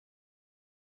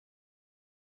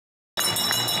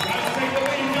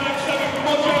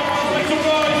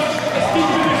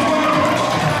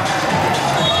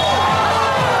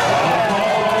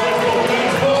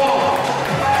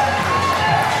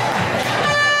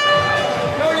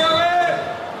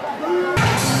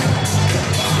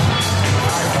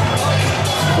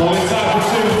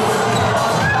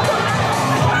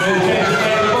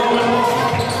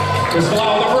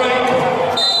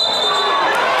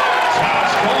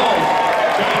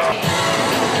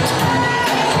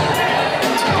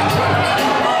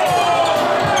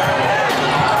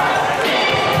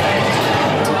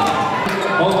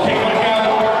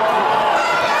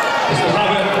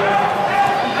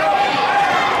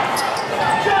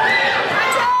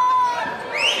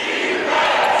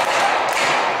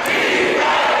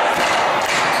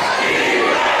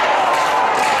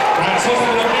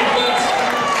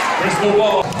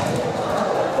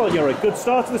Yorick, good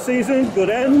start to the season, good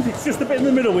end. It's just a bit in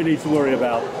the middle we need to worry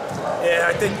about. Yeah,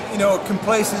 I think,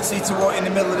 complacency to what in the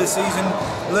middle of the season,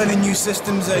 learning new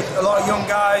systems, a lot of young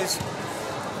guys.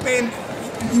 I mean,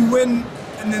 you win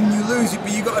and then you lose,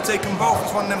 but you got to take them both.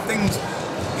 It's one of them things,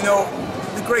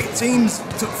 the great teams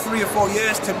took 3 or 4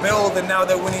 years to build, and now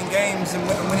they're winning games and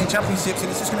winning championships, and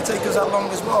it's just going to take us that long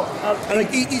as well.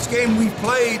 Each game we've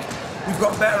played, we've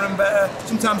got better and better.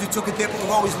 Sometimes we took a dip, but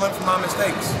we've always learned from our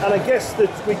mistakes. And I guess that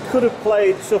we could have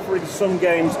played tougher in some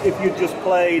games if you'd just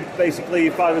played basically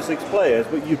 5 or 6 players,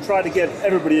 but you try to get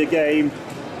everybody a game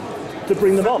to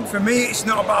bring them on. For me, it's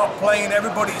not about playing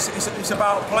everybody, it's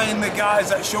about playing the guys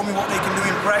that show me what they can do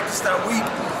in practice that week.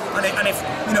 And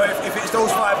if it's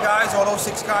those 5 guys or those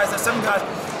 6 guys, or 7 guys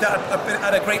that have been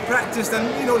at a great practice, then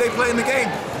they play in the game.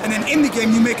 And then in the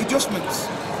game you make adjustments.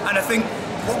 And I think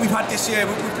what we've had this year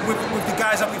with the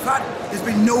guys that we've had, there's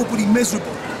been nobody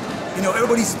miserable.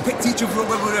 Everybody's picked each other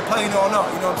whether they're playing or not.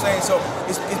 You know what I'm saying? So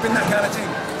it's been that kind of team.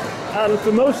 And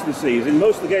for most of the season,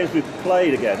 most of the games we've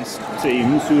played against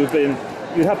teams who have been,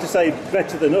 you'd have to say,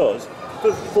 better than us,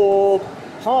 but for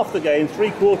half the game,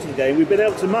 3/4 of the game, we've been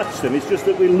able to match them. It's just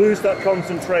that we lose that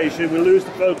concentration, we lose the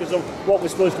focus on what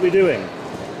we're supposed to be doing.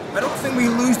 I don't think we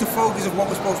lose the focus of what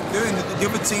we're supposed to be doing. The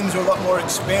other teams are a lot more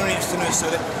experienced than us, so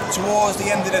that towards the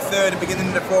end of the third and beginning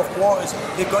of the fourth quarters,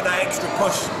 they've got that extra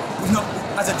push.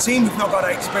 As a team, we've not got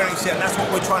that experience yet, and that's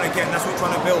what we're trying to get, and that's what we're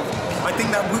trying to build. I think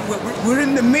that we're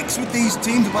in the mix with these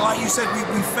teams, but like you said,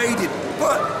 we faded.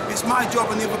 But it's my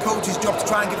job and the other coach's job to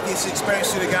try and give this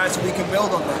experience to the guys so we can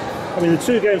build on that. I mean, the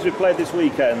 2 games we played this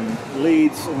weekend,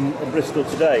 Leeds and Bristol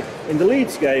today, in the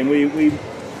Leeds game, we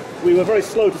were very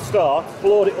slow to start,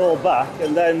 floored it all back,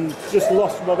 and then just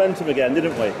lost momentum again,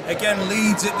 didn't we? Again,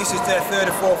 Leeds, this is their 3rd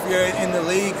or 4th year in the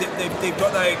league. They've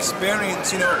got that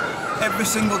experience, Every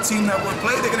single team that we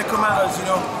play, they're going to come at us,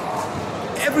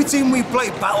 Every team we play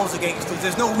battles against us.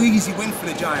 There's no easy win for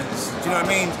the Giants, do you know what I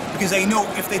mean? Because they know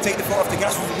if they take the foot off the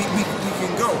gas, we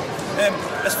can go.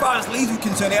 As far as Leeds were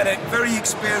concerned, they had a very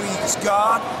experienced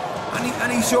guard,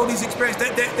 and he showed his experience.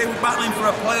 They were battling for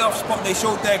a playoff spot, they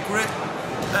showed their grit,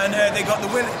 and they got the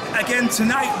win. Again,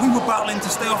 tonight, we were battling to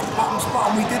stay off the bottom spot,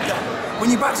 and we did that.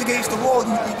 When your back's against the wall,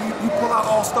 you pull out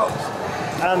all stops.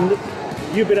 And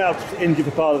you've been out injured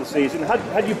for part of the season.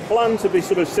 Had you planned to be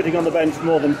sort of sitting on the bench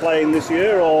more than playing this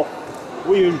year, or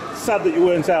were you sad that you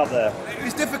weren't out there? It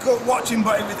was difficult watching,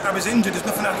 but I was injured. There's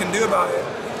nothing I can do about it.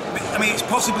 I mean, it's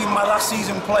possibly my last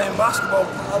season playing basketball.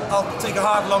 I'll take a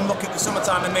hard, long look at the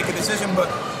summertime and make a decision. But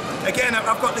again,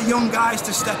 I've got the young guys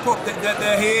to step up.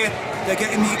 They're here. They're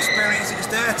getting the experience. It's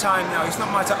their time now. It's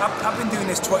not my time. I've been doing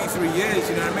this 23 years.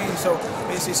 You know what I mean? So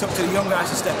it's up to the young guys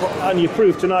to step up. And you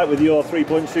proved tonight with your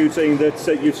 3-point shooting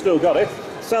that you've still got it.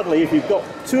 Sadly, if you've got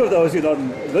 2 of those in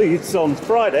on Leeds on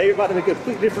Friday, it might have been a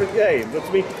completely different game. But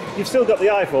to me, you've still got the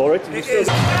eye for it. It is.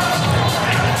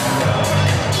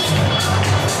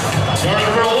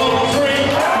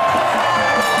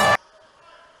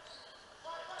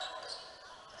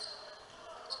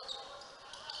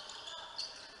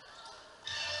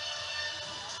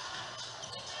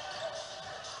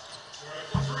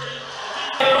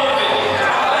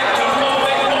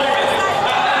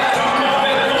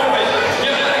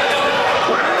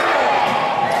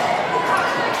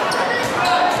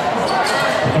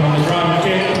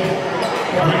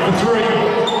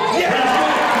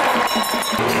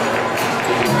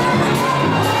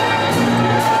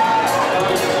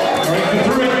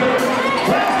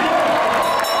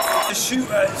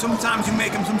 Sometimes you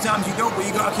make them, sometimes you don't, but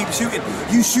you got to keep shooting.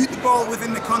 You shoot the ball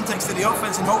within the context of the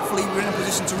offense, and hopefully we're in a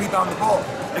position to rebound the ball.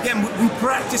 Again, we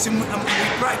practice and we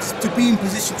practice to be in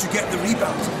position to get the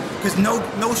rebounds, because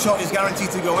no shot is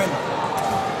guaranteed to go in.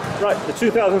 Right, the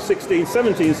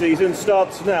 2016-17 season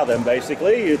starts now then,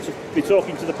 basically. You'll be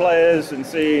talking to the players and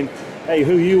seeing, hey,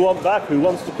 who you want back, who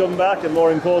wants to come back, and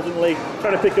more importantly,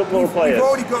 trying to pick up more players. We've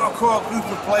already got a core group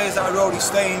of players that are already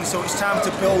staying, so it's time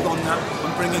to build on that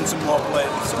and bring in some more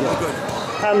players, so we're good.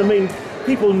 And I mean,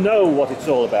 people know what it's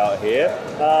all about here.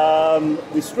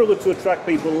 We struggled to attract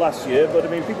people last year, but I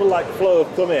mean, people like Flo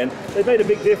have come in, they've made a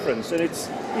big difference, and it's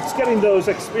getting those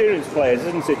experienced players,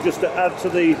 isn't it, just to add to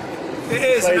the It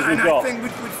is, players and we've got. I think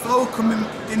with Flo coming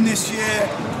in this year,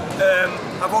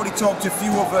 I've already talked to a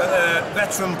few other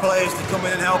veteran players to come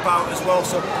in and help out as well,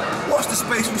 so watch the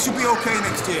space. We should be okay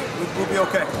next year. We'll be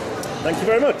okay. Thank you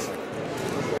very much.